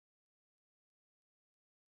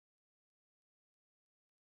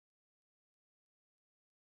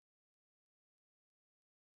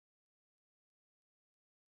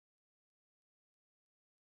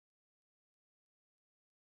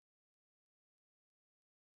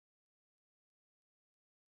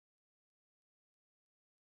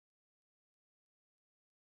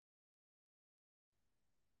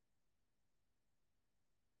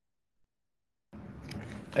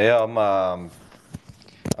Yeah,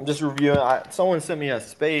 I'm just reviewing. Someone sent me a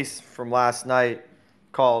space from last night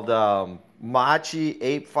called Machi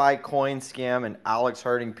Ape Fi Coin Scam and Alex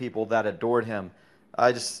hurting people that adored him.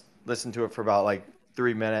 I just listened to it for about like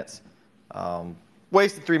 3 minutes. Um,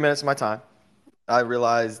 Wasted 3 minutes of my time. I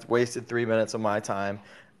realized wasted 3 minutes of my time.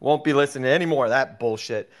 Won't be listening to any more of that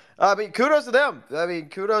bullshit. I mean, kudos to them.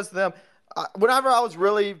 Kudos to them. Whenever I was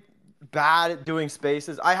really bad at doing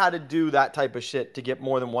spaces, I had to do that type of shit to get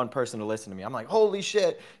more than one person to listen to me. I'm like, holy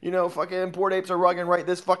shit, fucking Bored Apes are rugging right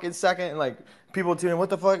this fucking second. And like, people tuning, what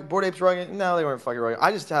the fuck, Bored Apes rugging? No, they weren't fucking rugging.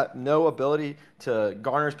 I just had no ability to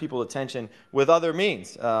garner people's attention with other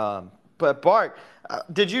means. But Bart,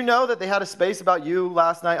 did you know that they had a space about you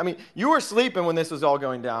last night? I mean, you were sleeping when this was all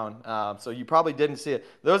going down, so you probably didn't see it.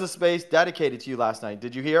 There was a space dedicated to you last night.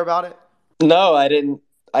 Did you hear about it? No, I didn't.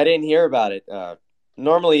 I didn't hear about it.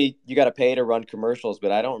 Normally, you got to pay to run commercials,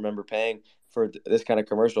 but I don't remember paying for this kind of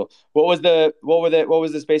commercial. What was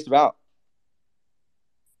the space about?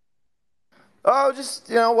 Oh, just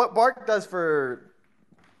what Bart does for,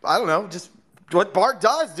 I don't know, just what Bart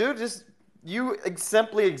does, dude. Just you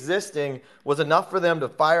simply existing was enough for them to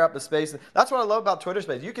fire up the space. That's what I love about Twitter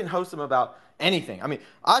Space. You can host them about anything. I mean,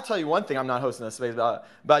 I'll tell you one thing. I'm not hosting a space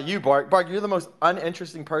about you, Bart. Bart, you're the most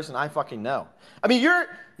uninteresting person I fucking know. I mean,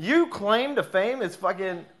 you claim to fame is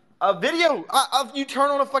fucking a video. You turn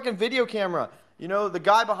on a fucking video camera. You know, the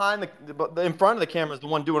guy behind the in front of the camera is the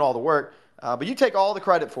one doing all the work, but you take all the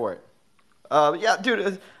credit for it. Yeah,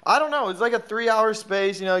 dude, I don't know. It's like a 3 hour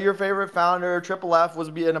space. You know, your favorite founder, Triple F, was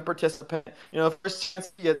being a participant. You know, first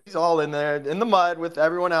chance he gets, he's all in there in the mud with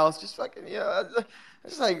everyone else. Just fucking,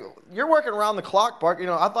 it's like you're working around the clock, Bark. You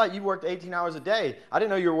know, I thought you worked 18 hours a day. I didn't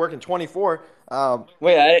know you were working 24.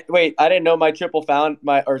 Wait. I didn't know I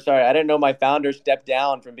didn't know my founder stepped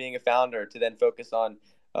down from being a founder to then focus on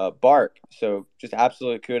Bark. So just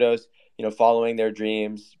absolute kudos. Following their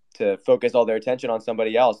dreams to focus all their attention on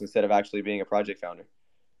somebody else instead of actually being a project founder.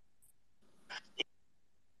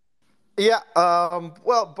 Yeah.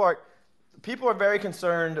 Well, Bart, people are very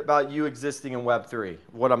concerned about you existing in Web three.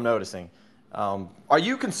 What I'm noticing. Are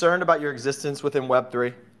you concerned about your existence within Web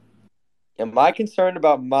three? Am I concerned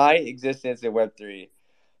about my existence in Web3?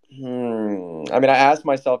 I mean, I ask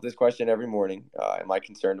myself this question every morning. Am I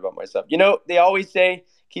concerned about myself? They always say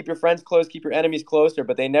keep your friends close, keep your enemies closer,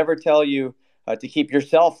 but they never tell you to keep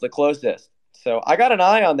yourself the closest. So I got an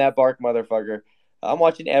eye on that Bark motherfucker. I'm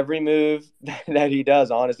watching every move that he does,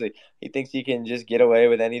 honestly. He thinks he can just get away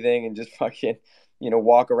with anything and just fucking,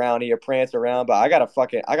 walk around here, prance around. But I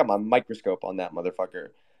got my microscope on that motherfucker.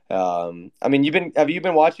 I mean, have you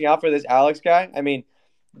been watching out for this Alex guy? I mean,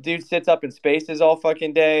 dude sits up in spaces all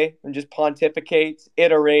fucking day and just pontificates,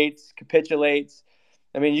 iterates, capitulates.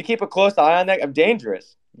 I mean, you keep a close eye on that. I'm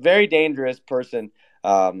dangerous, very dangerous person.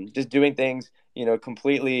 Just doing things,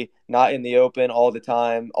 completely not in the open all the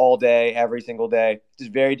time, all day, every single day.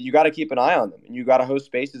 Just you got to keep an eye on them and you got to host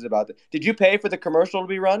spaces about it. Did you pay for the commercial to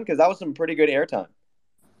be run? Because that was some pretty good airtime.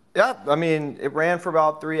 Yeah, I mean, it ran for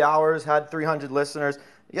about 3 hours, had 300 listeners.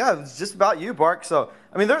 Yeah, it was just about you, Bark. So,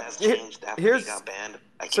 I mean, Has changed after he here's got banned.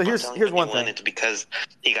 I so keep on telling here's one anyone thing. it's because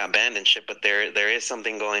he got banned and shit, but there is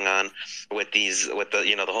something going on with the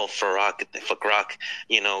whole Farok,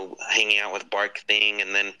 hanging out with Bark thing,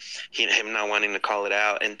 and then him not wanting to call it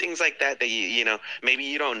out and things like that maybe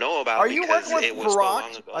you don't know about Are you because working with it was so Farak?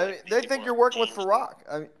 long ago. I mean, Like they people think you're have working with changed. Farak.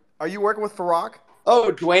 I mean, are you working with Farak?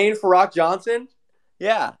 Oh, Dwayne Farrock Johnson?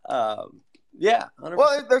 Yeah. Yeah, 100%.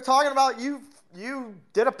 Well, they're talking about you. You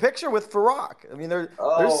did a picture with Farak. I mean, they're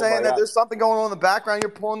Oh, saying my that God. there's something going on in the background. You're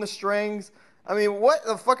pulling the strings. I mean, what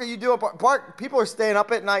the fuck are you doing, Bart? People are staying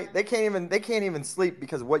up at night. They can't even sleep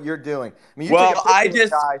because of what you're doing. I mean, you take a Well, picture of this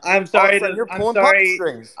guy. All of a sudden, you're pulling puppet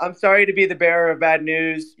strings. I'm sorry to be the bearer of bad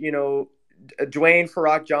news. Dwayne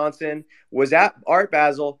Farrock Johnson was at Art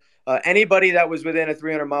Basel. Anybody that was within a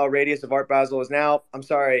 300-mile radius of Art Basel is now, I'm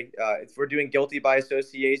sorry, if we're doing guilty by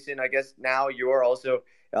association, I guess now you're also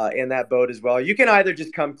in that boat as well. You can either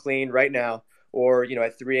just come clean right now or,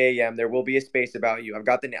 at 3 a.m., there will be a space about you.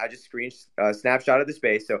 I just snapshot of the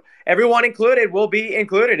space. So everyone included will be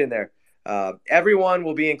included in there. Everyone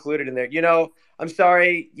will be included in there. I'm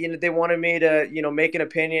sorry, they wanted me to, make an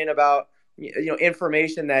opinion about,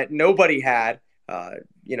 information that nobody had.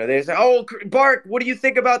 They say, "Oh, Bart, what do you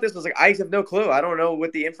think about this?" I was like, "I have no clue. I don't know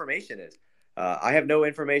what the information is. I have no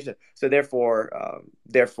information. So therefore,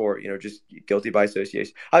 just guilty by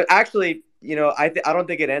association. Actually, I don't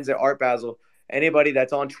think it ends at Art Basel. Anybody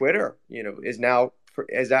that's on Twitter, is now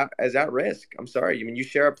is at risk. I'm sorry. I mean, you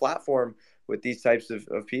share a platform with these types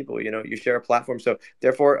of people. You share a platform. So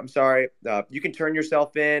therefore, I'm sorry, you can turn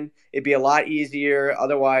yourself in. It'd be a lot easier.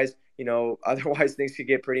 Otherwise, otherwise things could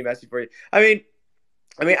get pretty messy for you. I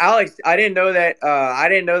mean, Alex, I didn't know that. I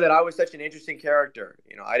didn't know that I was such an interesting character.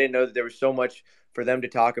 I didn't know that there was so much for them to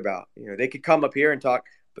talk about. They could come up here and talk,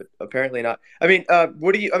 but apparently not. I mean,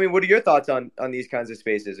 what are your thoughts on these kinds of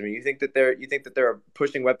spaces? I mean, you think that they're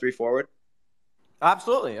pushing Web3 forward?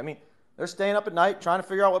 Absolutely. I mean, they're staying up at night trying to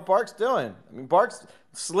figure out what Bark's doing. I mean, Bark's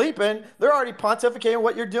sleeping. They're already pontificating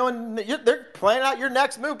what you're doing. They're planning out your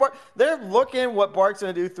next move. They're looking what Bark's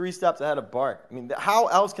going to do 3 steps ahead of Bark. I mean, how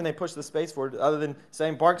else can they push the space forward other than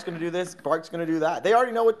saying Bark's going to do this, Bark's going to do that? They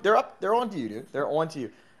already know what they're up. They're on to you, dude. They're on to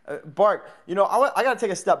you. Bark, I got to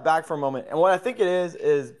take a step back for a moment. And what I think it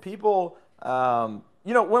is people,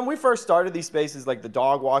 when we first started these spaces, like the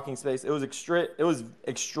dog walking space, it was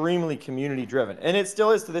extremely community driven, and it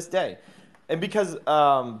still is to this day. And because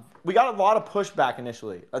we got a lot of pushback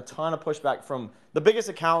initially, a ton of pushback from the biggest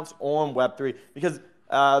accounts on Web3 because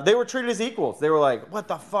they were treated as equals. They were like, "What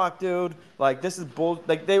the fuck, dude? Like this is bull."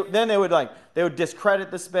 Like they would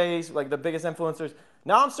discredit the space, like the biggest influencers.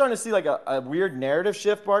 Now I'm starting to see like a weird narrative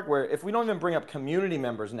shift, Bark, where if we don't even bring up community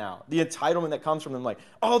members now, the entitlement that comes from them, like,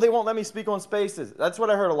 oh, they won't let me speak on spaces. That's what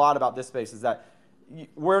I heard a lot about this space, is that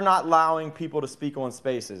we're not allowing people to speak on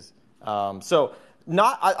spaces. I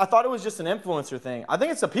thought it was just an influencer thing. I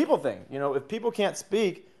think it's a people thing. If people can't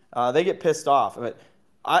speak, they get pissed off. But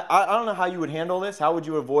I don't know how you would handle this. How would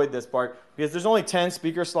you avoid this, Bark? Because there's only 10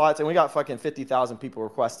 speaker slots, and we got fucking 50,000 people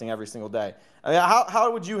requesting every single day. I mean,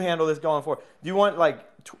 how would you handle this going forward? Do you want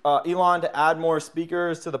Elon to add more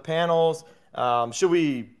speakers to the panels? Should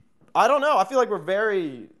we? I don't know. I feel like we're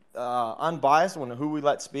very unbiased on who we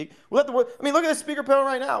let speak. Look at the speaker panel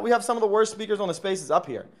right now. We have some of the worst speakers on the spaces up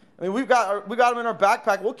here. I mean, we got them in our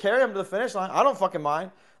backpack. We'll carry them to the finish line. I don't fucking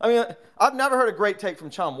mind. I mean, I've never heard a great take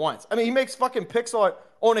from Chum once. I mean, he makes fucking pixel art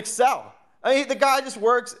on Excel. I mean, the guy just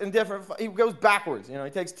works in he goes backwards. He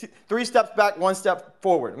takes 3 steps back, 1 step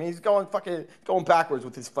forward. I mean, he's going backwards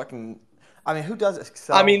with his fucking. I mean, who does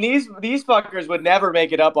Excel? I mean, these fuckers would never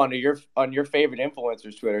make it up on your favorite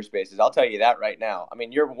influencers' Twitter Spaces. I'll tell you that right now. I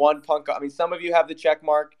mean, you're one punk. I mean, some of you have the check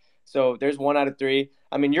mark, so there's 1 out of 3.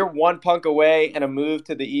 I mean, you're 1 punk away and a move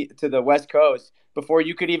to the West Coast before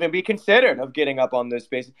you could even be considered of getting up on those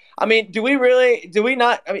spaces. I mean, do we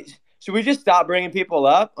not? I mean, should we just stop bringing people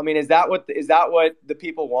up? I mean, is that what the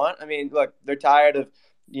people want? I mean, look, they're tired of,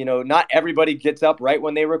 not everybody gets up right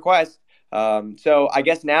when they request. So I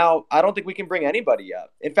guess now I don't think we can bring anybody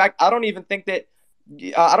up. In fact, I don't even think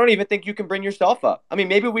you can bring yourself up. I mean,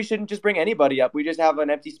 maybe we shouldn't just bring anybody up. We just have an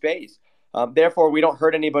empty space. Therefore, we don't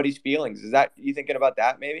hurt anybody's feelings. Is that you thinking about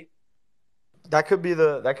that? Maybe that could be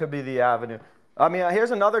the avenue. I mean, here's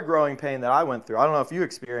another growing pain that I went through. I don't know if you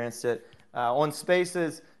experienced it on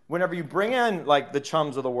spaces. Whenever you bring in like the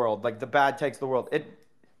Chums of the world, like the bad takes of the world,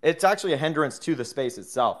 it's actually a hindrance to the space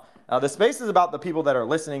itself. The space is about the people that are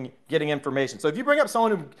listening, getting information. So if you bring up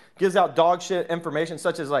someone who gives out dog shit information,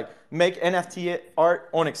 such as like make NFT art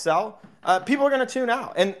on Excel, people are going to tune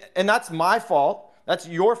out. And that's my fault. That's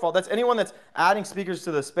your fault. That's anyone that's adding speakers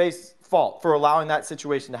to the space fault for allowing that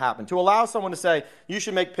situation to happen. To allow someone to say, you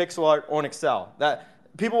should make pixel art on Excel. That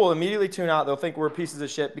people will immediately tune out. They'll think we're pieces of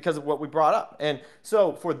shit because of what we brought up. And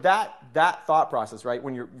so for that thought process, right,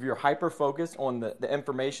 when you're hyper-focused on the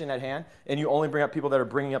information at hand and you only bring up people that are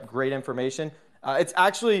bringing up great information, it's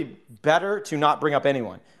actually better to not bring up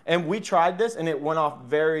anyone. And we tried this, and it went off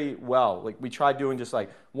very well. Like, we tried doing just, like,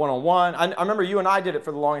 one-on-one. I remember you and I did it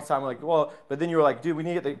for the longest time. We're like, well, but then you were like, dude, we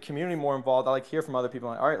need to get the community more involved. I like to hear from other people.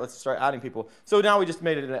 I'm like, all right, let's start adding people. So now we just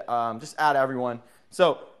made it just add everyone.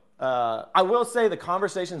 So I will say the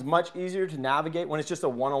conversation is much easier to navigate when it's just a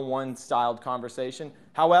one-on-one styled conversation.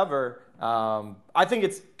 However, I think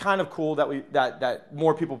it's kind of cool that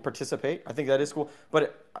more people participate. I think that is cool,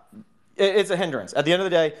 but it's a hindrance. At the end of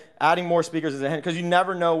the day, adding more speakers is a hindrance because you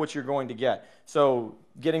never know what you're going to get. So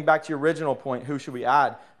getting back to your original point, who should we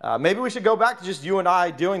add? Maybe we should go back to just you and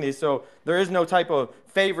I doing these so there is no type of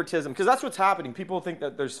favoritism, because that's what's happening. People think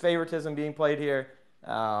that there's favoritism being played here.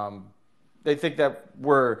 They think that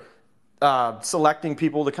we're selecting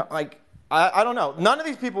people to come. Like, I don't know. None of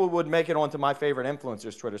these people would make it onto my favorite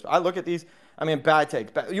influencers' Twitter. So I look at these. I mean, bad take.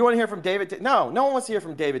 You want to hear from David? No one wants to hear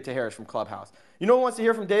from David Tejares from Clubhouse. You know who wants to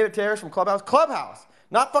hear from David Tejares from Clubhouse? Clubhouse.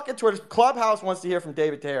 Not fucking Twitter. Clubhouse wants to hear from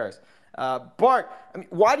David Tejares. Bart, I mean,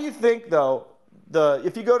 why do you think, though,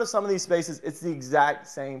 if you go to some of these spaces, it's the exact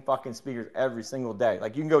same fucking speakers every single day?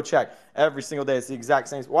 Like, you can go check every single day. It's the exact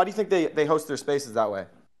same. Why do you think they host their spaces that way?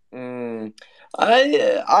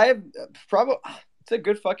 I probably, it's a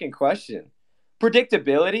good fucking question.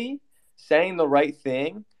 Predictability. saying the right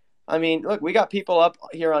thing. I mean, look, we got people up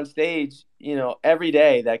here on stage, every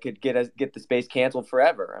day that could get the space canceled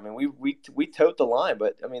forever. I mean, we tote the line,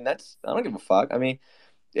 but I mean, I don't give a fuck. I mean,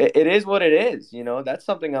 it is what it is. That's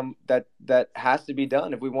something that has to be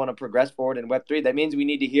done if we want to progress forward in Web3. That means we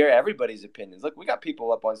need to hear everybody's opinions. Look, we got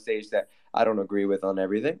people up on stage that I don't agree with on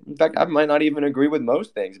everything. In fact, I might not even agree with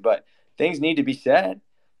most things, but things need to be said.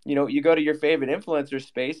 You go to your favorite influencer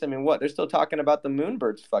space. I mean, what? They're still talking about the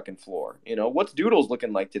Moonbirds fucking floor. What's Doodles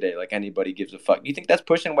looking like today? Like anybody gives a fuck. You think that's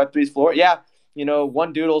pushing Web3's floor? Yeah.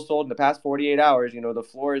 One Doodle sold in the past 48 hours. The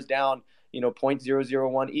floor is down,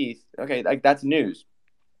 0.001 ETH. Okay, like that's news.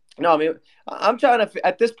 No, I mean, I'm trying to,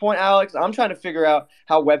 at this point, Alex, I'm trying to figure out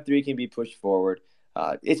how Web3 can be pushed forward.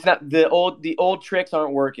 It's not the old tricks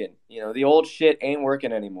aren't working. The old shit ain't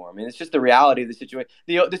working anymore. I mean, it's just the reality of the situation.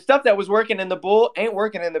 The stuff that was working in the bull ain't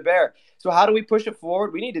working in the bear. So how do we push it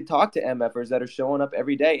forward? We need to talk to MFers that are showing up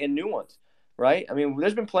every day and new ones, right? I mean,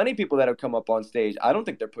 there's been plenty of people that have come up on stage. I don't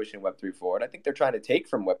think they're pushing Web3 forward. I think they're trying to take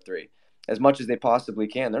from Web3 as much as they possibly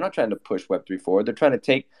can. They're not trying to push Web3 forward. They're trying to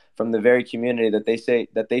take from the very community that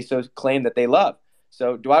they so claim that they love.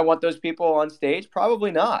 So do I want those people on stage?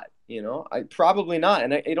 Probably not. Probably not.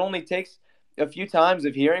 And it only takes a few times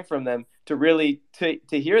of hearing from them to really to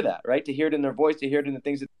hear that, right? To hear it in their voice, to hear it in the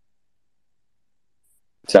things that.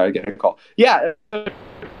 Sorry, getting a call. Yeah. Do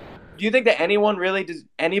you think that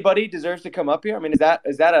anybody deserves to come up here? I mean, is that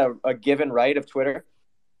a given right of Twitter?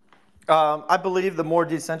 I believe the more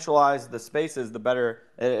decentralized the space is, the better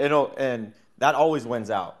and that always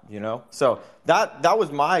wins out, So that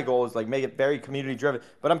was my goal, is like make it very community driven.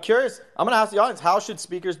 But I'm curious, I'm going to ask the audience, how should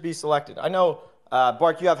speakers be selected? I know,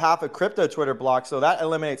 Bark, you have half a crypto Twitter block, so that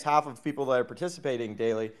eliminates half of people that are participating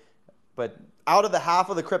daily. But out of the half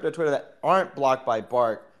of the crypto Twitter that aren't blocked by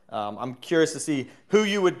Bark, I'm curious to see who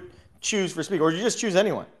you would choose for speaker, or you just choose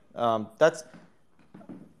anyone. Bark,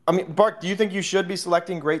 do you think you should be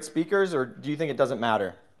selecting great speakers, or do you think it doesn't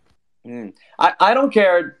matter? I don't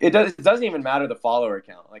care. It doesn't even matter the follower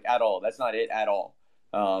count, like at all. That's not it at all.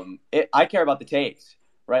 I care about the takes,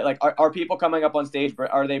 right? Like, are people coming up on stage?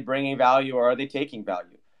 Are they bringing value, or are they taking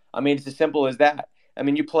value? I mean, it's as simple as that. I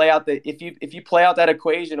mean, if you play out that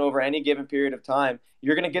equation over any given period of time,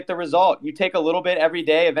 you're going to get the result. You take a little bit every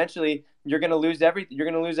day, eventually you're going to lose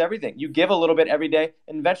everything. You give a little bit every day,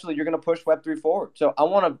 and eventually you're going to push Web3 forward. So I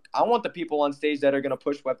want the people on stage that are going to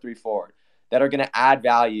push Web3 forward, that are going to add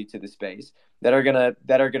value to the space, that are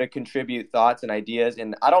going to contribute thoughts and ideas.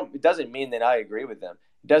 And it doesn't mean that I agree with them.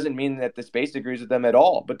 It doesn't mean that the space agrees with them at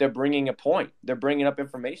all, but they're bringing a point. They're bringing up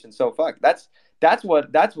information. So that's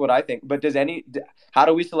what I think. But how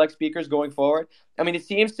do we select speakers going forward? I mean, it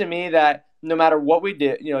seems to me that no matter what we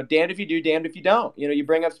do, damned if you do, damned if you don't. You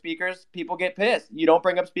bring up speakers, people get pissed. You don't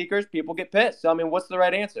bring up speakers, people get pissed. So, I mean, what's the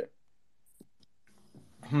right answer?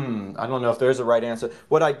 I don't know if there's a right answer.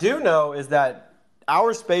 What I do know is that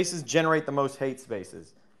our spaces generate the most hate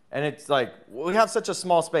spaces. And it's like, we have such a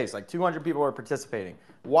small space, like 200 people are participating.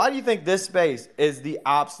 Why do you think this space is the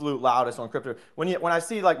absolute loudest on crypto? When I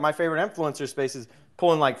see like my favorite influencer spaces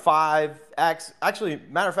pulling like 5x, actually,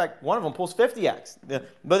 matter of fact, one of them pulls 50x.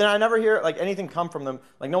 But then I never hear like anything come from them.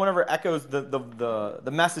 Like no one ever echoes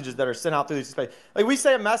the messages that are sent out through these spaces. Like we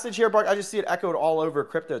say a message here, Bart, I just see it echoed all over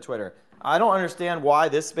crypto Twitter. I don't understand why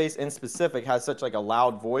this space in specific has such like a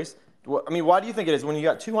loud voice. I mean, why do you think it is when you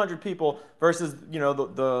got 200 people versus,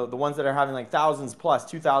 the ones that are having like thousands plus,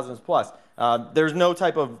 2,000 plus? There's no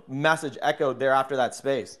type of message echoed there after that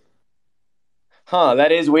space. Huh,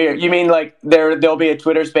 that is weird. You mean like there'll be a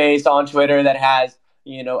Twitter space on Twitter that has,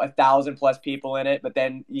 1,000 plus people in it, but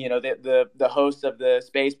then, the host of the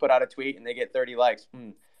space put out a tweet and they get 30 likes.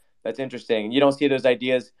 That's interesting. You don't see those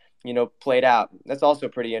ideas, played out. That's also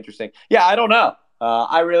pretty interesting. Yeah, I don't know.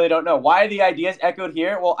 I really don't know. Why are the ideas echoed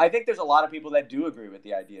here? Well, I think there's a lot of people that do agree with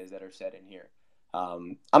the ideas that are said in here.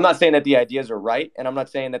 I'm not saying that the ideas are right, and I'm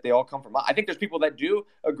not saying that they all come from. I think there's people that do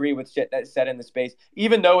agree with shit that's said in the space,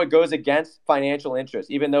 even though it goes against financial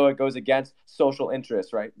interests, even though it goes against social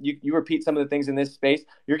interests, right? You repeat some of the things in this space,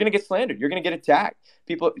 you're going to get slandered. You're going to get attacked.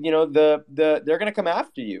 People, they're going to come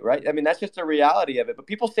after you, right? I mean, that's just the reality of it, but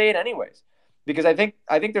people say it anyways. Because I think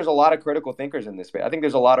there's a lot of critical thinkers in this space. I think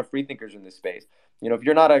there's a lot of free thinkers in this space. If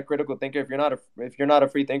you're not a critical thinker, if you're not a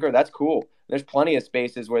free thinker, that's cool. There's plenty of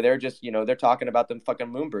spaces where they're just, they're talking about the fucking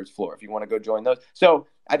Moonbirds floor. If you want to go join those, so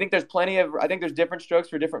I think there's there's different strokes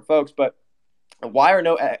for different folks. But why are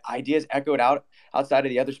no ideas echoed outside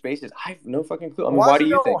of the other spaces? I have no fucking clue. I mean, why do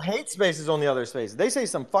you think hate spaces on the other spaces? They say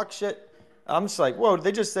some fuck shit. I'm just like, whoa, did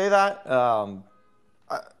they just say that?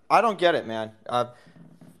 I don't get it, man.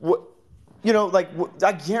 like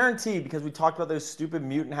I guarantee, because we talked about those stupid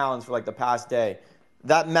mutant hounds for like the past day,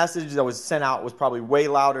 that message that was sent out was probably way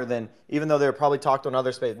louder than, even though they were probably talked on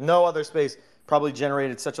other space. No other space probably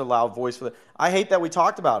generated such a loud voice for the. I hate that we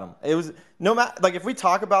talked about them. It was no matter, like, if we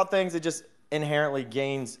talk about things, it just inherently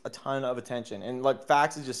gains a ton of attention. And like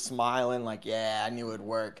Fax is just smiling, like, yeah, I knew it'd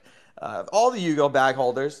work. All the Yugo bag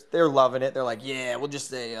holders, they're loving it. They're like, yeah, we'll just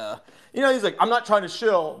say, he's like, I'm not trying to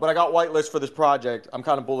shill, but I got whitelist for this project. I'm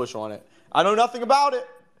kind of bullish on it. I know nothing about it,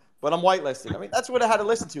 but I'm whitelisted. I mean, that's what I had to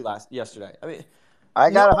listen to yesterday. I mean, I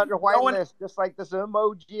got 100 whitelist, just like this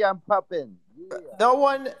emoji I'm pumping. Yeah.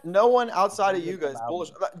 No one outside of Yuga is bullish.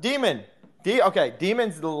 Demon,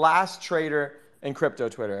 Demon's the last trader in crypto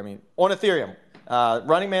Twitter. I mean, on Ethereum.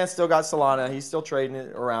 Running Man still got Solana. He's still trading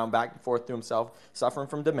it around back and forth to himself, suffering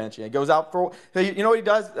from dementia. He goes out for, you know what he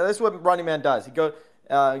does? This is what Running Man does. He goes,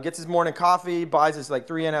 gets his morning coffee, buys his like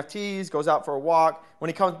 3 NFTs, goes out for a walk. When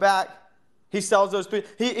he comes back, he sells those 3.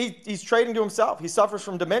 He's trading to himself. He suffers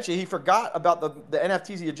from dementia. He forgot about the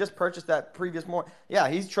NFTs he had just purchased that previous morning. Yeah,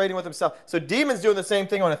 he's trading with himself. So Demon's doing the same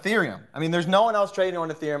thing on Ethereum. I mean, there's no one else trading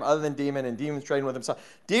on Ethereum other than Demon, and Demon's trading with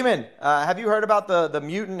himself. Demon, have you heard about the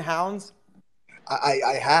mutant hounds?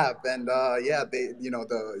 I have, and they,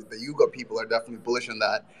 the Yuga people are definitely bullish on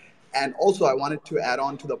that. And also, I wanted to add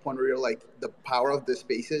on to the point where you're like, the power of the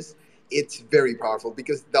spaces, it's very powerful,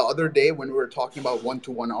 because the other day when we were talking about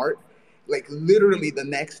one-to-one art, like literally the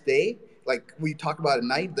next day, like we talked about at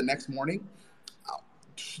night, the next morning,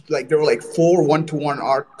 like there were like 4 one-to-one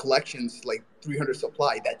art collections, like 300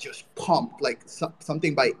 supply, that just pumped, like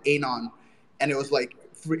something by Anon, and it was like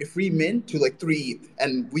free mint to like 3 ETH,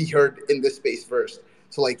 and we heard in this space first.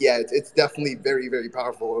 So like, yeah, it's definitely very, very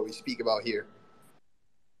powerful what we speak about here.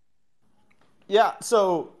 Yeah,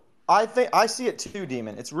 so I think I see it too,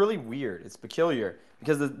 Demon. It's really weird. It's peculiar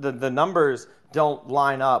because the numbers don't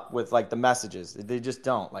line up with like the messages. They just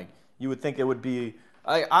don't. Like, you would think it would be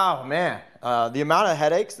like, oh man, the amount of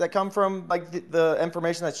headaches that come from like the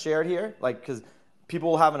information that's shared here, like, because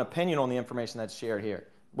people will have an opinion on the information that's shared here,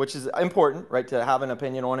 which is important, right, to have an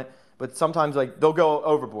opinion on it. But sometimes, like, they'll go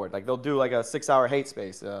overboard. Like, they'll do like a 6-hour hate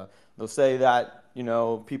space. They'll say that,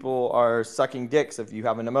 people are sucking dicks if you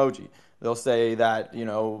have an emoji. They'll say that,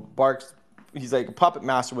 Barks, he's like a puppet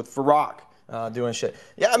master with Farrakh doing shit.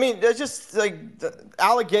 Yeah, I mean, there's just like the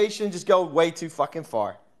allegations just go way too fucking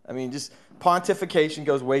far. I mean, just pontification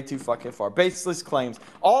goes way too fucking far. Baseless claims.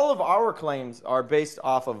 All of our claims are based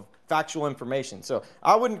off of factual information. So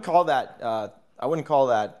I wouldn't call that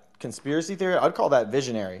conspiracy theory. I'd call that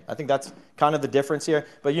visionary. I think that's kind of the difference here.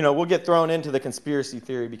 But, we'll get thrown into the conspiracy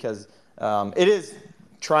theory because it is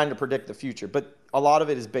trying to predict the future. But a lot of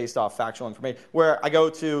it is based off factual information. Where I go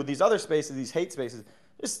to these other spaces, these hate spaces,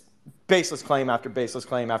 just baseless claim after baseless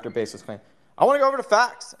claim after baseless claim. I want to go over to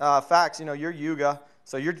Fax. Fax, you're Yuga,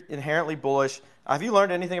 so you're inherently bullish. Have you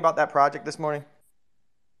learned anything about that project this morning?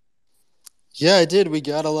 Yeah, I did. We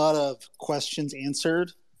got a lot of questions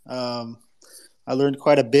answered. I learned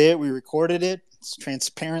quite a bit. We recorded it. It's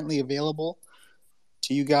transparently available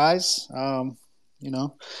to you guys.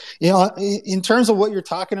 In terms of what you're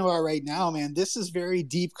talking about right now, man, this is very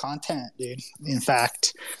deep content, dude, in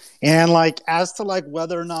fact. And like, as to like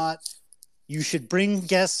whether or not you should bring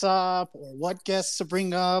guests up or what guests to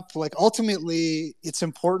bring up, like ultimately it's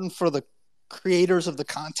important for the creators of the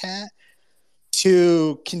content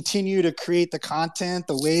to continue to create the content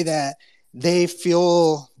the way that they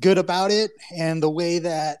feel good about it and the way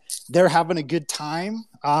that they're having a good time,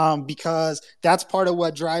 because that's part of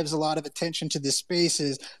what drives a lot of attention to this space.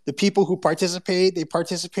 Is the people who participate, they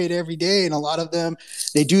participate every day, and a lot of them,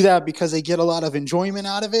 they do that because they get a lot of enjoyment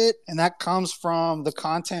out of it, and that comes from the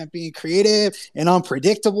content being creative and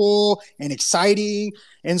unpredictable and exciting.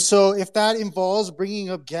 And so if that involves bringing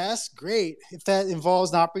up guests, great. If that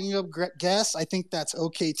involves not bringing up guests, I think that's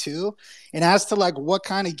okay too. And as to like what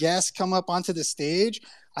kind of guests come up onto the stage,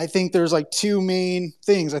 I think there's like 2 main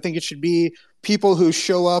things. I think it should be people who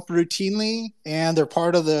show up routinely and they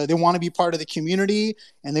want to be part of the community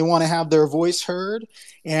and they want to have their voice heard.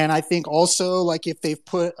 And I think also like if they've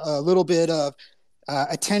put a little bit of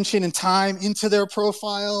attention and time into their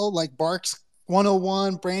profile, like Barks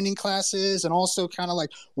 101 branding classes, and also kind of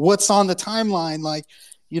like what's on the timeline, like,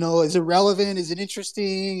 is it relevant? Is it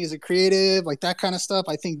interesting? Is it creative? Like that kind of stuff,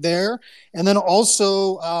 I think there. And then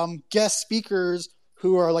also guest speakers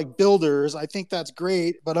who are like builders. I think that's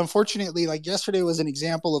great. But unfortunately, like yesterday was an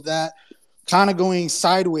example of that kind of going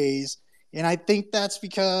sideways. And I think that's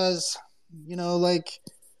because,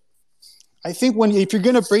 I think if you're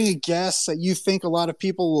going to bring a guest that you think a lot of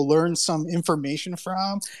people will learn some information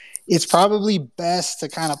from, it's probably best to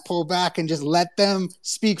kind of pull back and just let them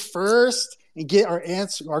speak first and get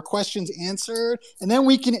our questions answered, and then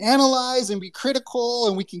we can analyze and be critical,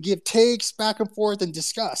 and we can give takes back and forth and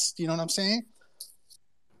discuss. You know what I'm saying?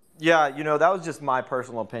 Yeah, that was just my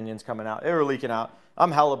personal opinions coming out. They were leaking out.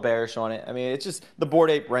 I'm hella bearish on it. I mean, it's just the Bored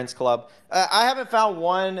Ape Rents Club. I haven't found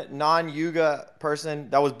one non-Yuga person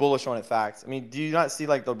that was bullish on it. Facts. I mean, do you not see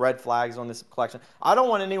like the red flags on this collection? I don't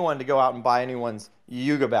want anyone to go out and buy anyone's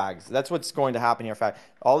Yuga bags. That's what's going to happen here. Fact.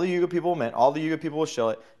 All the Yuga people will mint. All the Yuga people will show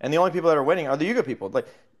it, and the only people that are winning are the Yuga people. Like,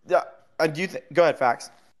 do you go ahead, Facts?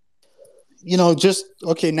 Just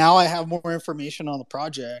okay. Now I have more information on the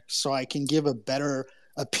project, so I can give a better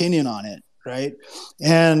opinion on it, right?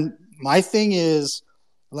 And my thing is,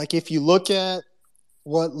 like, if you look at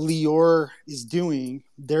what Lior is doing,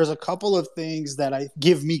 there's a couple of things that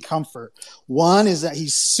give me comfort. One is that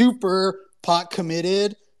he's super pot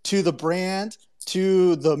committed to the brand,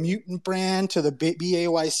 to the Mutant brand, to the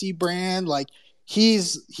BAYC brand. Like,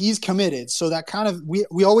 he's committed. So that kind of,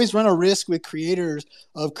 we always run a risk with creators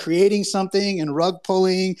of creating something and rug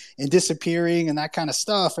pulling and disappearing and that kind of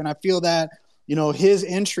stuff. And I feel that, his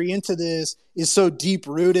entry into this is so deep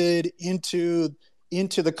rooted into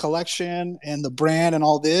the collection and the brand and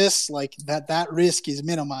all this, like that risk is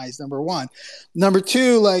minimized. Number one. Number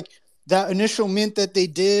two, like that initial mint that they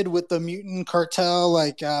did with the Mutant Cartel,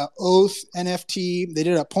 like Oath NFT, they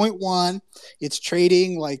did a 0.1. It's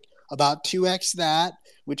trading like about 2x that,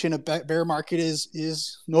 which in a bear market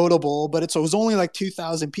is notable, but it was only like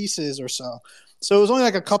 2,000 pieces or so. So it was only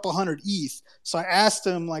like a couple hundred ETH. So I asked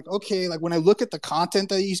him, like, okay, like when I look at the content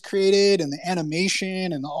that he's created and the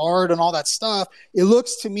animation and the art and all that stuff, it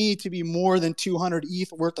looks to me to be more than 200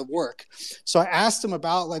 ETH worth of work. So I asked him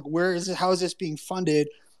about, like, how is this being funded?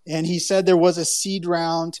 And he said there was a seed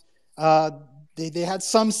round. They had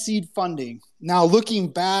some seed funding. Now, looking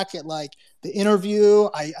back at like the interview,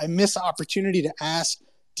 I missed the opportunity to ask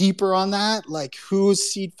deeper on that, like who's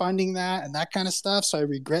seed funding that and that kind of stuff. So I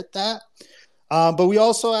regret that. But we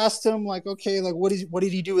also asked him, like, okay, like what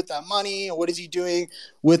did he do with that money? And what is he doing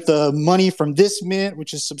with the money from this mint,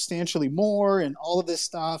 which is substantially more, and all of this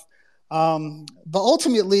stuff. But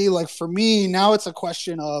ultimately, like for me, now it's a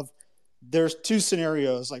question of there's two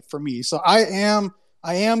scenarios, like for me. So I am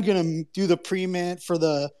going to do the pre-mint for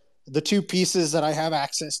the two pieces that I have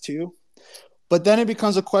access to. But then it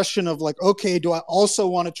becomes a question of like, okay, do I also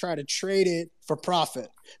want to try to trade it for profit?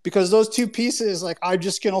 Because those two pieces, like, I'm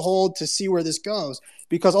just going to hold to see where this goes,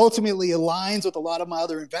 because ultimately it aligns with a lot of my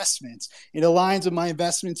other investments. It aligns with my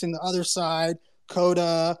investments in the other side,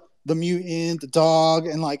 Coda, the Mutant, the Dog,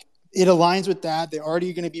 and like it aligns with that. They're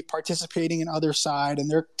already going to be participating in other side, and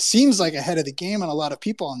there seems like ahead of the game on a lot of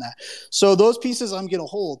people on that. So those pieces I'm going to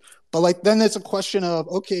hold. But like then it's a question of,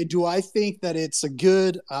 okay, do I think that it's a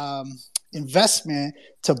good investment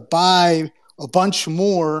to buy a bunch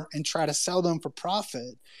more and try to sell them for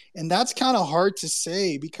profit? And that's kind of hard to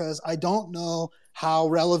say, because I don't know how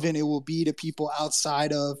relevant it will be to people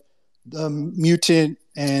outside of the Mutant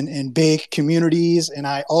and Bake communities. And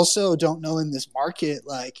I also don't know in this market,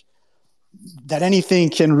 like, that anything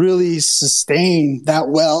can really sustain that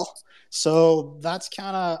well. So that's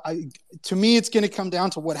kind of, to me, it's going to come down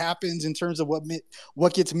to what happens in terms of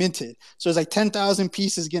what gets minted. So it's like 10,000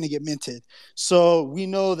 pieces going to get minted. So we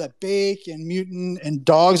know that Bake and Mutant and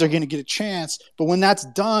Dogs are going to get a chance. But when that's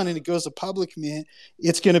done and it goes to public mint,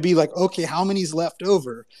 it's going to be like, okay, how many's left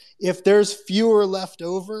over? If there's fewer left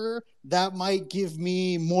over, that might give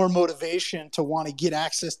me more motivation to want to get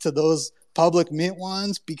access to those public mint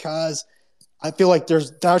ones, because I feel like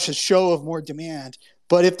that's a show of more demand.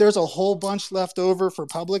 But if there's a whole bunch left over for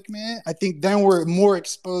public mint, I think then we're more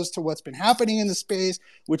exposed to what's been happening in the space,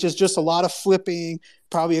 which is just a lot of flipping,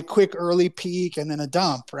 probably a quick early peak and then a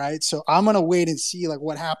dump, right? So I'm going to wait and see like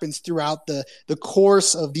what happens throughout the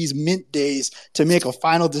course of these mint days to make a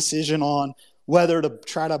final decision on whether to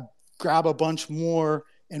try to grab a bunch more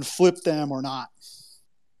and flip them or not.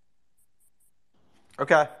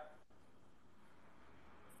 Okay.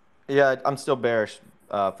 Yeah, I'm still bearish,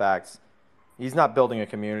 Facts. He's not building a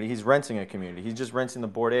community. He's renting a community. He's just renting the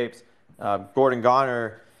Bored Apes. Gordon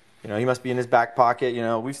Goner, he must be in his back pocket.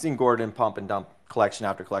 We've seen Gordon pump and dump collection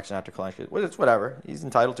after collection after collection. Well, it's whatever. He's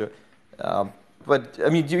entitled to it. But, I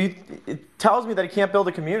mean, it tells me that he can't build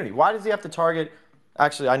a community. Why does he have to target?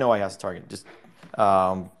 Actually, I know why he has to target.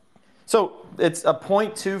 So it's a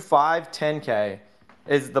 0.25 10K.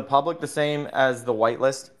 Is the public the same as the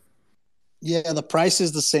whitelist? Yeah, the price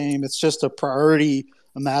is the same. It's just a priority,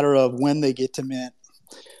 a matter of when they get to mint.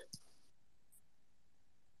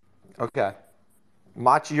 Okay.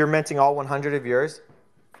 Machi, you're minting all 100 of yours?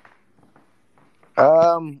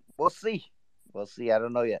 Well, We'll see. We'll see. I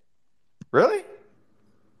don't know yet. Really?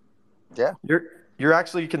 Yeah. You're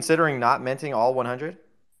actually considering not minting all 100?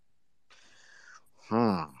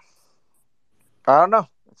 I don't know.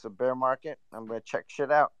 It's a bear market. I'm gonna check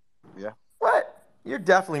shit out. Yeah. What? You're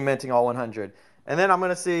definitely minting all 100. And then I'm going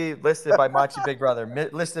to see listed by Machi Big Brother,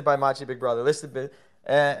 listed by Machi Big Brother,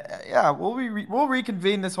 yeah, we'll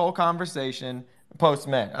reconvene this whole conversation post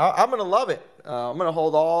mint. I'm going to love it. I'm going to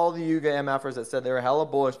hold all the Yuga MFers that said they were hella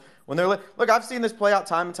bullish when they're look. I've seen this play out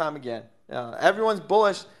time and time again. Everyone's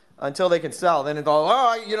bullish until they can sell. Then it's all,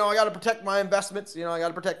 I got to protect my investments. I got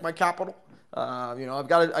to protect my capital. I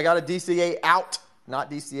got to DCA out, not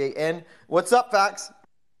DCA in. What's up, Fax?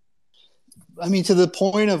 I mean, to the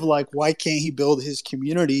point of like, why can't he build his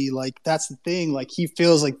community? Like, that's the thing. Like, he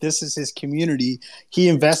feels like this is his community. He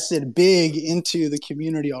invested big into the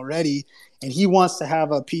community already, and he wants to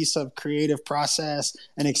have a piece of creative process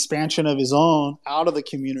and expansion of his own out of the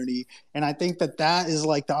community. And I think that is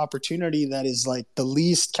like the opportunity that is like the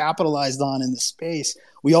least capitalized on in the space.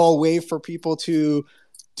 We all wait for people to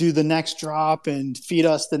do the next drop and feed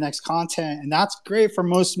us the next content, and that's great for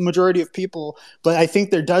majority of people, but I think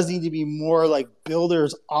there does need to be more like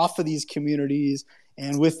builders off of these communities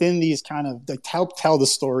and within these kind of like help tell the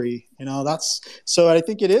story. That's so I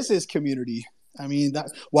think it is his community. I mean,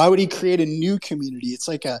 why would he create a new community? It's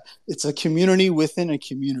a community within a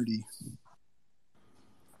community.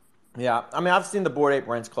 Yeah, I mean, I've seen the Bored Ape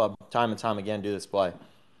Rents Club time and time again do this play.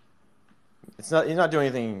 He's not doing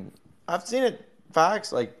anything. I've seen it.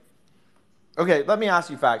 Facts, like, okay, let me ask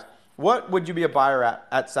you facts. What would you be a buyer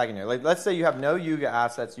at secondary? Like, let's say you have no Yuga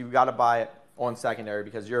assets, you've got to buy it on secondary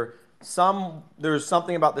because there's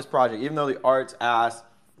something about this project, even though the art's ass,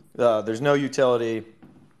 there's no utility,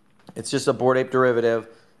 it's just a Bored Ape derivative.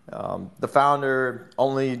 The founder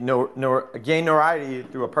only gained notoriety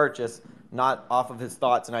through a purchase, not off of his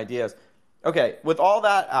thoughts and ideas. Okay, with all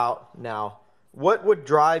that out now, what would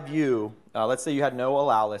drive you? Let's say you had no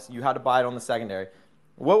allow list, you had to buy it on the secondary.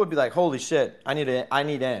 What would be like, holy shit, I need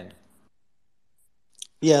in?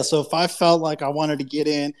 Yeah, so if I felt like I wanted to get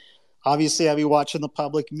in, obviously I'd be watching the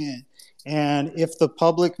public mint. And if the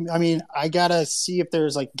public, I mean, I gotta see if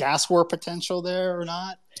there's like gas war potential there or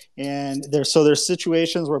not. And there's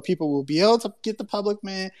situations where people will be able to get the public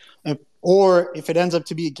mint, or if it ends up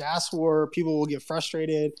to be a gas war, people will get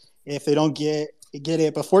frustrated if they don't get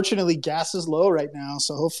it. But fortunately, gas is low right now,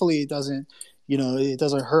 so hopefully it doesn't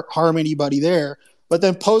harm anybody there. But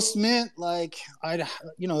then post mint, like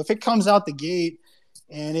if it comes out the gate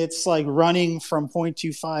and it's like running from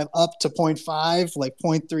 0.25 up to 0.5, like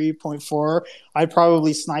 0.3, 0.4, I'd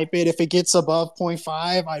probably snipe it. If it gets above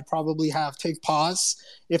 0.5, I'd probably take pause.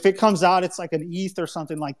 If it comes out, it's like an ETH or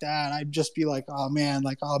something like that, I'd just be like, oh man,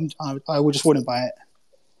 like I just wouldn't buy it.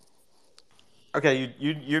 Okay,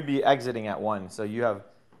 you'd be exiting at 1, so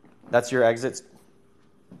that's your exits.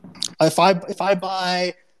 If I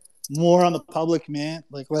buy more on the public mint,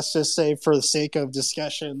 like let's just say for the sake of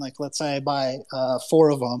discussion, like let's say I buy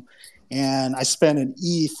 4 of them, and I spend an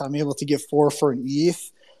ETH, I'm able to get 4 for an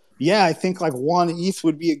ETH. Yeah, I think like 1 ETH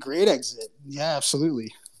would be a great exit. Yeah,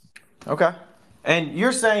 absolutely. Okay, and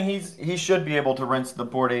you're saying he should be able to rent the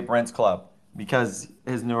Bored Ape Rents Club because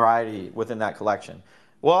his notoriety within that collection.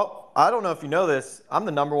 Well, I don't know if you know this. I'm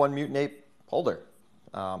the #1 Mutant Ape holder.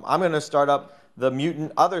 I'm going to start up the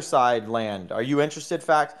Mutant Other Side land. Are you interested,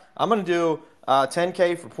 Fact? I'm going to do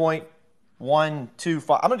 10K for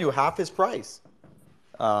 0.125. I'm going to do half his price.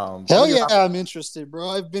 Hell yeah, I'm interested, bro.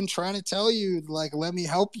 I've been trying to tell you, like, let me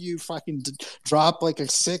help you fucking drop like a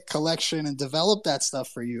sick collection and develop that stuff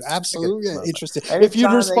for you. Absolutely interested. If you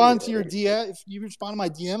respond to your DM, if you respond to my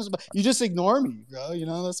DMs, but you just ignore me, bro.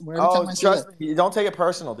 That's where every time I trust me, you don't take it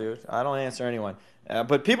personal, dude. I don't answer anyone.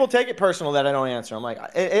 But people take it personal that I don't answer. I'm like,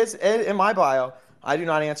 it's in my bio, I do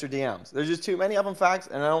not answer DMs. There's just too many of them, Facts,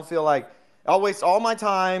 and I don't feel like I'll waste all my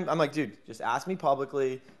time. I'm like, dude, just ask me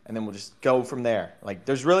publicly, and then we'll just go from there. Like,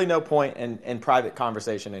 there's really no point in private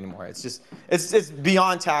conversation anymore. It's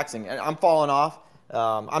beyond taxing. I'm falling off.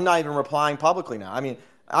 I'm not even replying publicly now. I mean,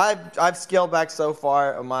 I've scaled back so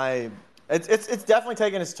far. It's definitely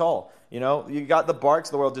taking its toll. You got the Barks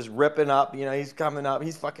of the world just ripping up. He's coming up.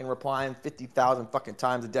 He's fucking replying 50,000 fucking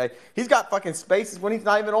times a day. He's got fucking Spaces when he's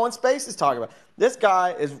not even on Spaces talking about. This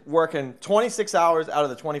guy is working 26 hours out of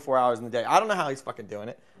the 24 hours in the day. I don't know how he's fucking doing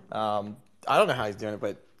it. I don't know how he's doing it,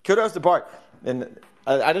 but kudos to Bart. And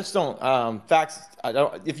I just don't. Facts. I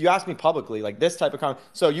don't. If you ask me publicly, like this type of comment.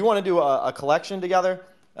 So you want to do a collection together?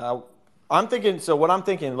 I'm thinking. So what I'm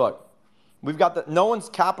thinking. Look. We've got no one's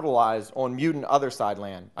capitalized on Mutant Other Side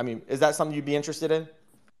land. I mean, is that something you'd be interested in?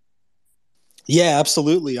 Yeah,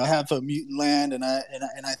 absolutely. I have a mutant land, and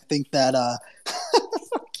I think that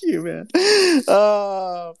fuck you, man.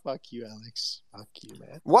 Fuck you, Alex. Fuck you,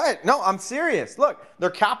 man. What? No, I'm serious. Look, they're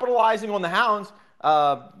capitalizing on the hounds.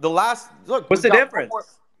 What's the difference?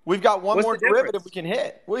 We've got one What's more the derivative difference? we can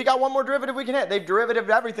hit. We got one more derivative we can hit. They've derivative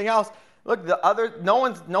everything else. Look, no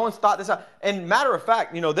one's thought this out. And matter of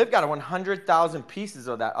fact, they've got 100,000 pieces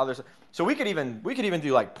of that other side. So we could even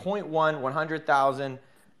do like 0.1, 100,000,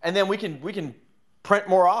 and then we can print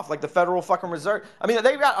more off like the Federal fucking Reserve. I mean,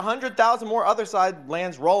 they've got 100,000 more other side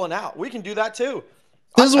lands rolling out. We can do that too.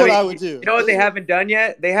 This is what I would do. You know what they haven't done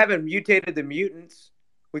yet? They haven't mutated the mutants.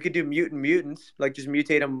 We could do mutants, like just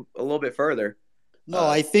mutate them a little bit further. No,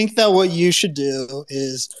 I think that what you should do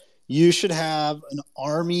is you should have an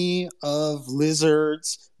army of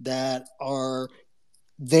lizards that are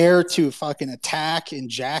there to fucking attack and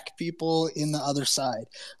jack people in the other side.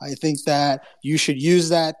 I think that you should use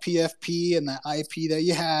that PFP and that IP that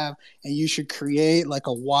you have, and you should create like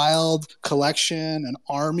a wild collection, an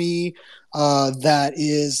army that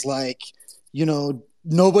is like,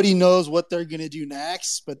 nobody knows what they're going to do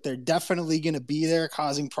next, but they're definitely going to be there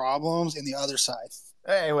causing problems in the other side.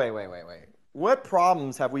 Hey, wait. What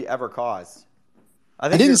problems have we ever caused?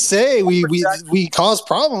 I didn't say we cause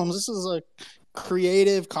problems. This is a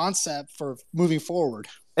creative concept for moving forward.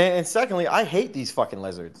 And secondly, I hate these fucking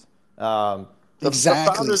lizards.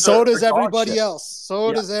 Exactly. So does everybody else.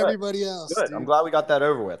 So does everybody else. Good. Dude. I'm glad we got that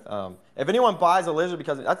over with. If anyone buys a lizard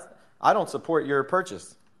because I don't support your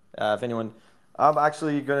purchase. If anyone, I'm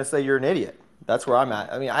actually going to say you're an idiot. That's where I'm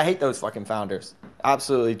at. I mean, I hate those fucking founders.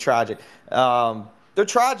 Absolutely tragic. They're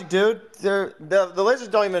tragic, dude. The lizards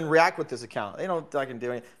don't even react with this account. They don't fucking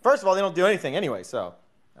do anything. First of all, they don't do anything anyway, so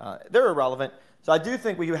they're irrelevant. So I do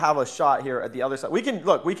think we have a shot here at the other side. We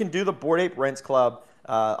can do the Bored Ape Rents Club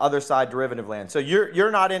other side derivative land. So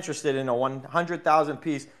you're not interested in a 100,000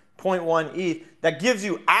 piece 0.1 ETH that gives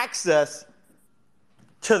you access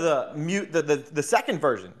to the second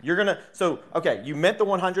version. You mint the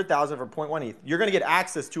 100,000 for 0.1 ETH. You're gonna get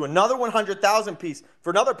access to another 100,000 piece for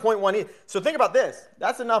another 0.1 ETH. So think about this.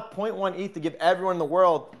 That's enough 0.1 ETH to give everyone in the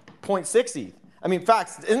world 0.6 ETH. I mean,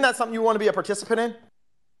 facts. Isn't that something you want to be a participant in?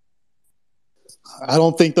 I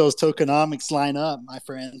don't think those tokenomics line up, my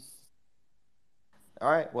friend. All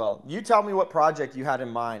right. Well, you tell me what project you had in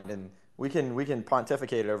mind, and we can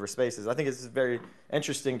pontificate it over spaces. I think it's very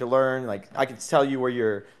interesting to learn. Like, I can tell you where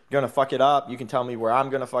you're gonna fuck it up. You can tell me where I'm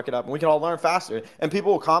gonna fuck it up, and we can all learn faster. And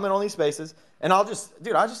people will comment on these spaces, and I'm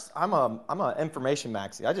a information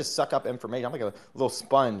maxi. I just suck up information. I'm like a little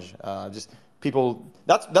sponge. People.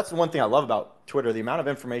 That's the one thing I love about Twitter. The amount of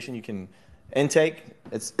information you can intake.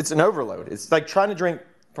 It's an overload. It's like trying to drink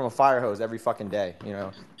from a fire hose every fucking day.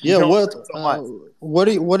 Yeah. What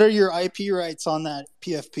are your IP rights on that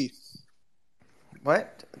PFP?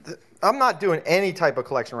 What? I'm not doing any type of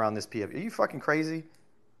collection around this PFP. Are you fucking crazy?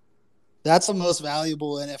 That's the most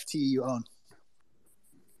valuable NFT you own.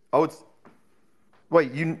 Oh,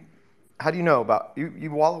 wait. How do you know about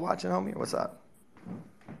you? Wallet watching, homie? What's that?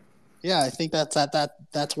 Yeah, I think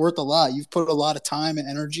that's worth a lot. You've put a lot of time and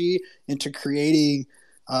energy into creating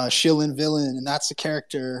Shillin' Villain, and that's the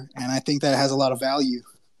character, and I think that has a lot of value.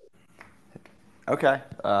 Okay.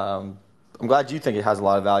 I'm glad you think it has a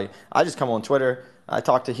lot of value. I just come on Twitter. I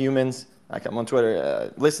talk to humans. I come on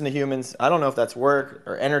Twitter, listen to humans. I don't know if that's work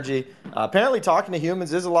or energy. Apparently talking to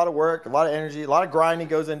humans is a lot of work, a lot of energy, a lot of grinding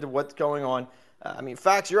goes into what's going on. I mean,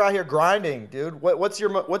 facts, you're out here grinding, dude. What's your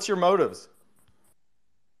motives?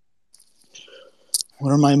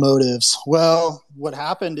 What are my motives? Well, what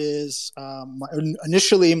happened is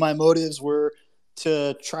initially my motives were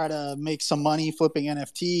to try to make some money flipping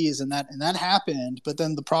NFTs, and that happened. But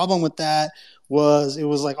then the problem with that was it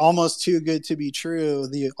was like almost too good to be true,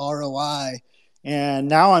 the ROI. And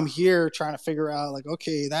now I'm here trying to figure out like,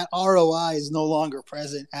 okay, that ROI is no longer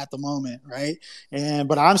present at the moment, right?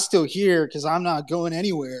 But I'm still here because I'm not going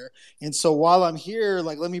anywhere. And so while I'm here,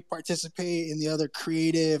 like, let me participate in the other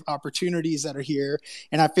creative opportunities that are here.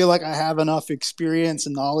 And I feel like I have enough experience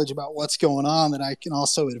and knowledge about what's going on that I can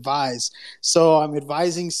also advise. So I'm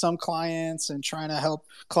advising some clients and trying to help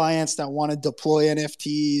clients that want to deploy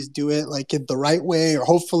NFTs, do it like in the right way or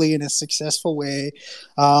hopefully in a successful way.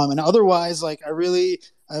 And otherwise, like, I really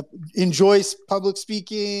enjoy public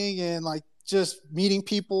speaking and like just meeting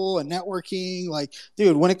people and networking. Like,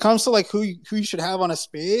 dude, when it comes to like who you should have on a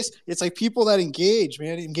space, it's like people that engage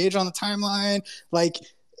on the timeline. Like,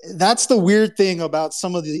 that's the weird thing about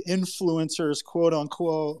some of the influencers, quote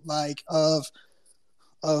unquote, like of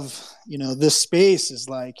this space is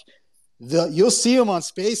like you'll see them on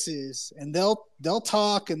spaces and they'll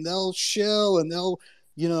talk and they'll chill and they'll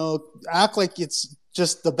act like it's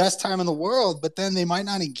just the best time in the world, but then they might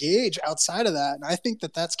not engage outside of that. And I think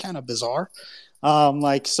that that's kind of bizarre.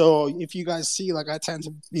 So if you guys see, like, I tend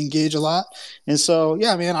to engage a lot. And so,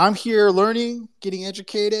 yeah, man, I'm here learning, getting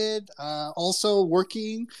educated, also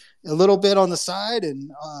working a little bit on the side.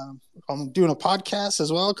 And I'm doing a podcast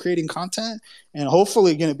as well, creating content, and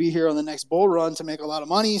hopefully going to be here on the next bull run to make a lot of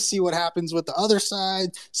money, see what happens with the other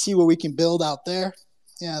side, see what we can build out there.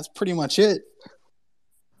 Yeah, that's pretty much it.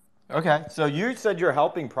 Okay. So you said you're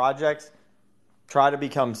helping projects try to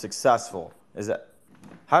become successful. Is that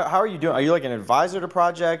how are you doing? Are you like an advisor to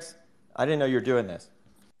projects? I didn't know you were doing this.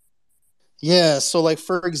 Yeah. So, like,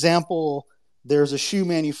 for example, there's a shoe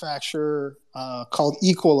manufacturer called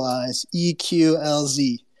Equalize,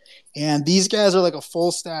 EQLZ. And these guys are like a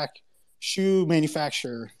full stack shoe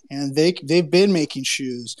manufacturer. And they've been making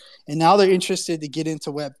shoes. And now they're interested to get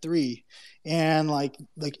into Web3. And like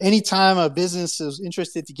anytime a business is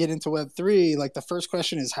interested to get into Web3, like, the first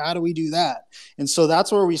question is, how do we do that? And so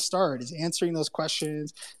that's where we start, is answering those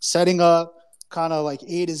questions, setting up kind of like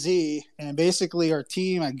A to Z. And basically our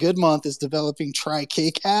team at Good Month is developing Try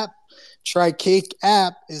Cake app. Try Cake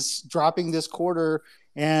app is dropping this quarter,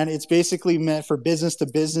 and it's basically meant for business to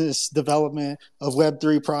business development of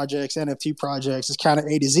Web3 projects, NFT projects. It's kind of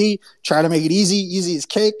A to Z. Try to make it easy. Easy as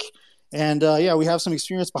cake. And yeah, we have some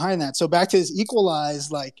experience behind that. So back to this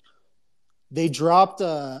Equalize, like, they dropped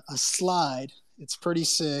a slide. It's pretty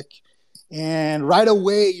sick. And right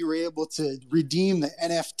away, you were able to redeem the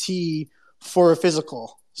NFT for a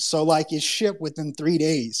physical. So, like, it shipped within 3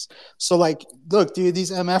 days. So, like, look, dude,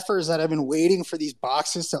 these MFers that have been waiting for these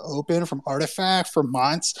boxes to open from Artifact for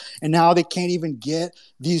months, and now they can't even get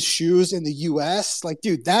these shoes in the US. Like,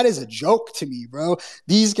 dude, that is a joke to me, bro.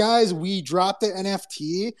 These guys, we dropped the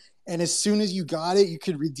NFT, and as soon as you got it, you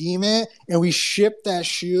could redeem it. And we shipped that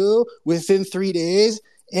shoe within 3 days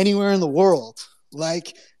anywhere in the world.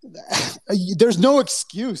 Like, there's no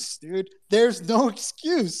excuse, dude. There's no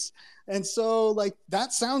excuse. And so, like,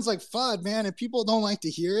 that sounds like FUD, man. And people don't like to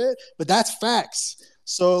hear it, but that's facts.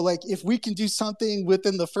 So, like, if we can do something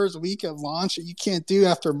within the first week of launch that you can't do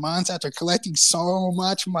after months, after collecting so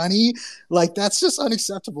much money, like, that's just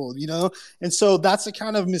unacceptable, And so that's the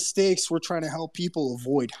kind of mistakes we're trying to help people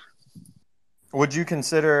avoid. Would you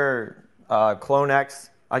consider CloneX?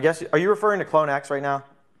 I guess, are you referring to CloneX right now?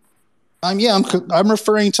 Yeah, I'm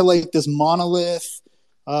referring to, like, this monolith,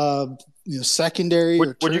 secondary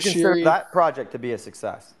or tertiary. Would you consider that project to be a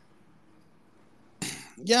success?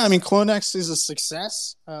 Yeah, I mean, CloneX is a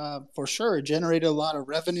success for sure. It generated a lot of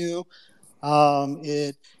revenue.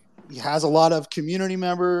 It has a lot of community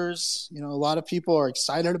members. A lot of people are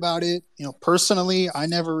excited about it. Personally, I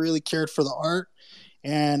never really cared for the art.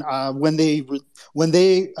 And when they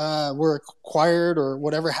were acquired or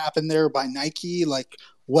whatever happened there by Nike, like,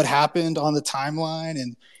 what happened on the timeline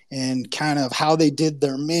and kind of how they did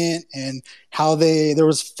their mint and how there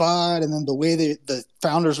was FUD, and then the way the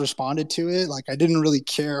founders responded to it, like, I didn't really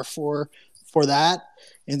care for that.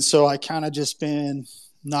 And so I kind of just been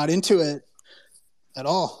not into it at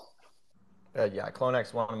all. Yeah,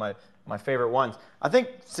 CloneX, one of my favorite ones. I think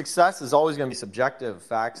success is always going to be subjective,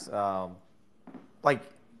 facts. Like,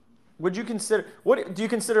 do you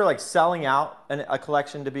consider like selling out a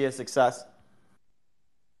collection to be a success?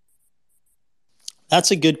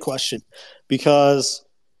 That's a good question, because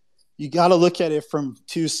you got to look at it from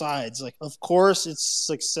two sides. Like, of course, it's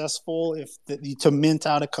successful to mint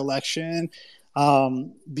out a collection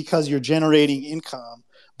because you're generating income.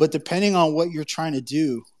 But depending on what you're trying to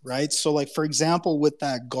do, right? So, like, for example, with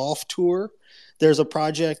that golf tour, there's a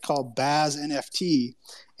project called Baz NFT,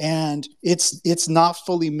 and it's not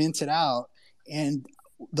fully minted out. And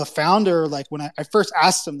the founder, like, when I first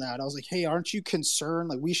asked him that, I was like, hey, aren't you concerned?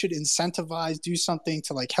 Like, we should incentivize, do something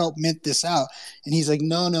to, like, help mint this out. And he's like,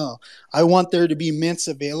 no, I want there to be mints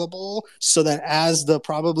available so that as the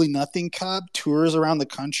Probably Nothing Cup tours around the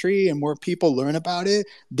country and more people learn about it,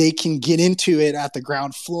 they can get into it at the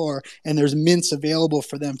ground floor, and there's mints available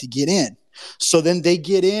for them to get in. So then they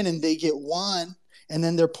get in and they get one, and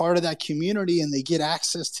then they're part of that community and they get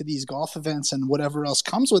access to these golf events and whatever else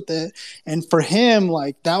comes with it. And for him,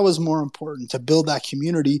 like, that was more important to build that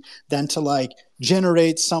community than to, like,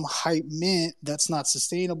 generate some hype mint that's not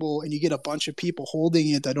sustainable, and you get a bunch of people holding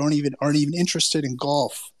it that aren't even interested in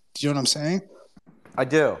golf. Do you know what I'm saying? I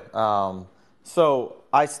do. So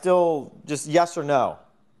I still, just yes or no,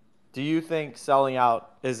 do you think selling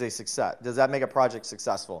out is a success? Does that make a project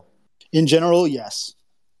successful? In general, yes.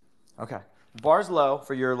 Okay. Bar's low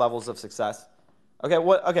for your levels of success. Okay.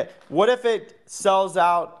 What if it sells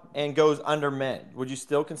out and goes under mint? Would you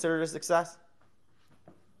still consider it a success?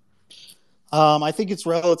 I think it's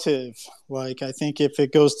relative. Like, I think if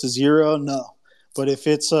it goes to 0, no. But if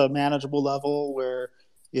it's a manageable level where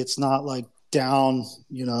it's not like down,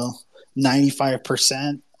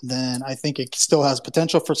 95%, then I think it still has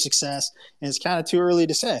potential for success. And it's kind of too early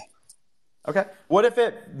to say. Okay. What if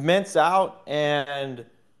it mints out and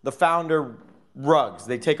the founder rugs?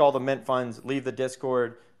 They take all the mint funds, leave the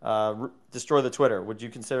Discord, destroy the Twitter. Would you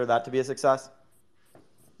consider that to be a success?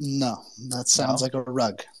 No, that sounds like a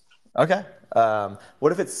rug. Okay.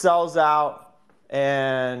 What if it sells out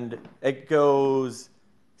and it goes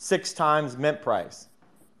 6 times mint price?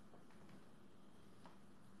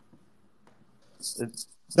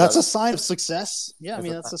 That's a sign of success. Yeah, I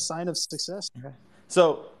mean, that's a sign of success. Okay.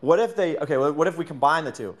 So what if we combine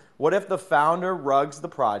the two? What if the founder rugs the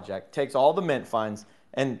project, takes all the mint funds,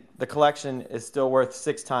 and the collection is still worth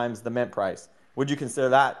 6 times the mint price? Would you consider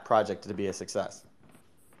that project to be a success?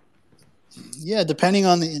 Yeah, depending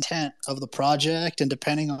on the intent of the project and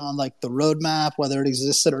depending on like the roadmap, whether it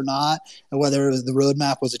existed or not, and whether the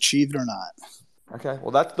roadmap was achieved or not. Okay,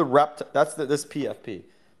 well that's this PFP.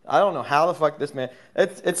 I don't know how the fuck this man.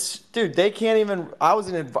 It's dude. They can't even. I'm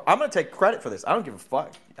gonna take credit for this. I don't give a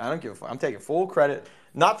fuck. I'm taking full credit,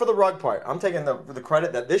 not for the rug part. I'm taking the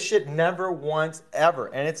credit that this shit never once ever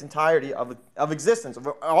in its entirety of existence of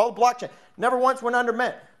all the blockchain never once went under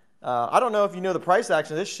mint. I don't know if you know the price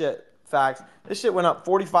action of this shit. Facts. This shit went up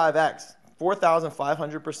 45x,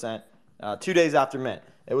 4,500%, 2 days after mint.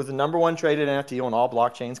 It was the number 1 traded NFT on all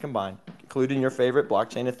blockchains combined, including your favorite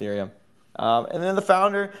blockchain, Ethereum. And then the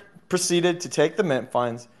founder proceeded to take the mint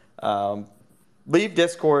funds, leave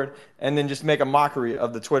Discord, and then just make a mockery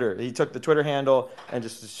of the Twitter. He took the Twitter handle and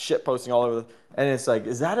just shit posting all over. And it's like,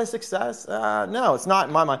 is that a success? No, it's not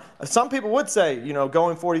in my mind. Some people would say,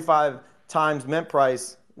 going 45 times mint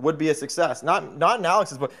price would be a success. Not in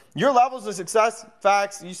Alex's book. Your levels of success,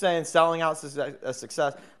 facts, you saying selling out is a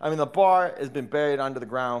success. I mean, the bar has been buried under the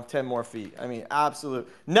ground 10 more feet. I mean, absolute.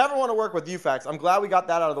 Never want to work with you, facts. I'm glad we got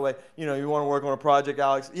that out of the way. You want to work on a project,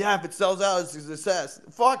 Alex. Yeah, if it sells out, it's a success.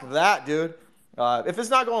 Fuck that, dude. If it's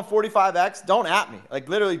not going 45x, don't at me. Like,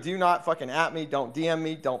 literally, do not fucking at me. Don't DM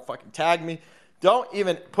me. Don't fucking tag me. Don't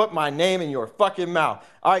even put my name in your fucking mouth.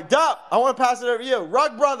 All right, Dup, I want to pass it over to you.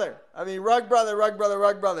 Rug brother.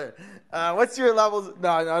 What's your levels? No,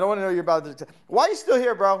 I don't want to know you're about to. Why are you still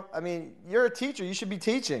here, bro? I mean, you're a teacher. You should be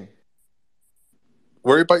teaching.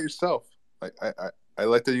 Worry about yourself. Like I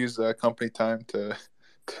like to use company time to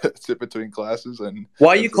sit between classes and.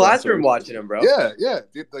 Why are you classroom watching them, bro? Yeah.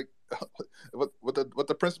 Dude, like what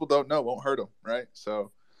the principal don't know won't hurt him, right?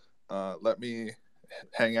 So, let me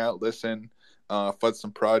hang out, listen. Fud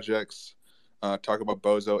some projects, talk about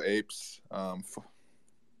Bozo Apes,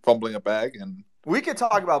 fumbling a bag, and we could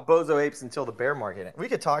talk about Bozo Apes until the bear market. We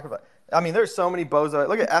could talk about. I mean, there's so many Bozo.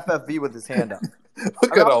 Look at FFV with his hand up.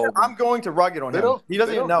 I'm going to rug it on him. He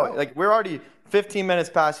doesn't even know it. Like, we're already 15 minutes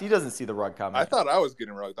past. He doesn't see the rug coming. I thought I was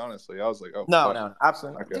getting rugged. Honestly, I was like, oh no,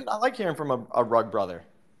 absolutely. Okay. Dude, I like hearing from a rug brother.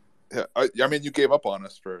 Yeah, I mean, you gave up on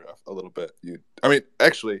us for a little bit.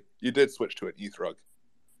 Actually, you did switch to an ETH rug.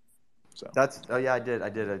 So I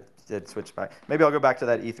did switch back. Maybe I'll go back to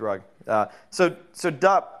that ETH rug. So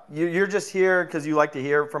Dup, you're just here because you like to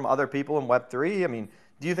hear from other people in Web3. I mean,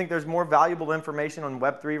 do you think there's more valuable information on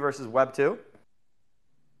Web3 versus Web2?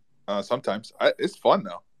 Sometimes it's fun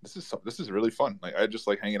though. This is really fun. Like, I just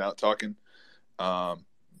like hanging out, talking. I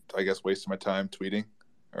guess wasting my time tweeting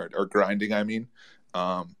or grinding. I mean,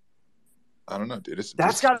 I don't know, dude.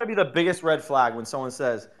 That's got to be the biggest red flag when someone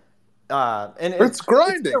says. And it's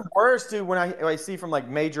grinding. It's the worst, dude, when I see from like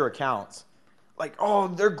major accounts. Like, oh,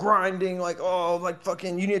 they're grinding. Like, oh, like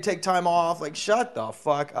fucking, you need to take time off. Like, shut the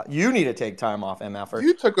fuck up. You need to take time off, MF.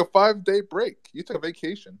 You took a 5-day break. You took a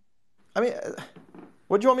vacation. I mean,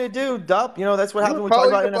 what do you want me to do, Dup? That's what happens when we talk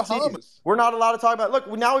about NFTs. Bahamas. We're not allowed to talk about.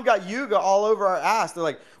 Look, now we've got Yuga all over our ass. They're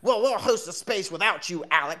like, well, we'll host a space without you,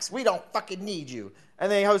 Alex. We don't fucking need you.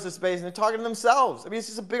 And they host a space and they're talking to themselves. I mean, it's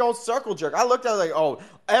just a big old circle jerk. I looked at it like, oh,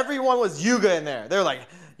 everyone was Yuga in there. They're like,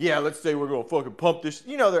 yeah, let's say we're going to fucking pump this.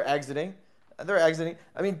 They're exiting.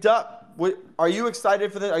 I mean, Dup, are you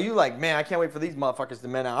excited for this? Are you like, man, I can't wait for these motherfuckers to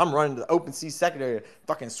mint out. I'm running to the OpenSea secondary to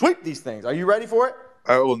fucking sweep these things. Are you ready for it?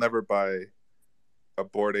 I will never buy a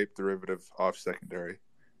Bored Ape derivative off secondary.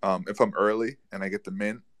 If I'm early and I get the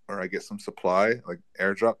mint or I get some supply, like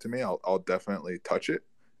airdrop to me, I'll definitely touch it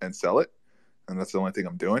and sell it. And that's the only thing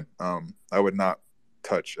I'm doing. I would not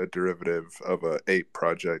touch a derivative of a ape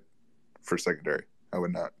project for secondary. I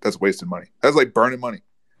would not. That's wasting money. That's like burning money.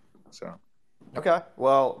 So. Okay.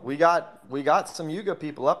 Well, we got some Yuga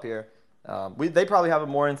people up here. They probably have a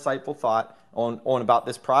more insightful thought on about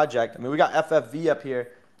this project. I mean, we got FFV up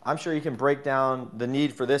here. I'm sure he can break down the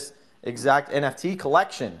need for this exact NFT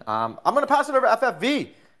collection. I'm going to pass it over to FFV.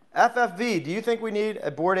 FFV, do you think we need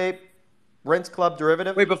a Bored Ape Rinse Club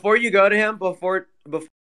derivative? Wait, before you go to him, before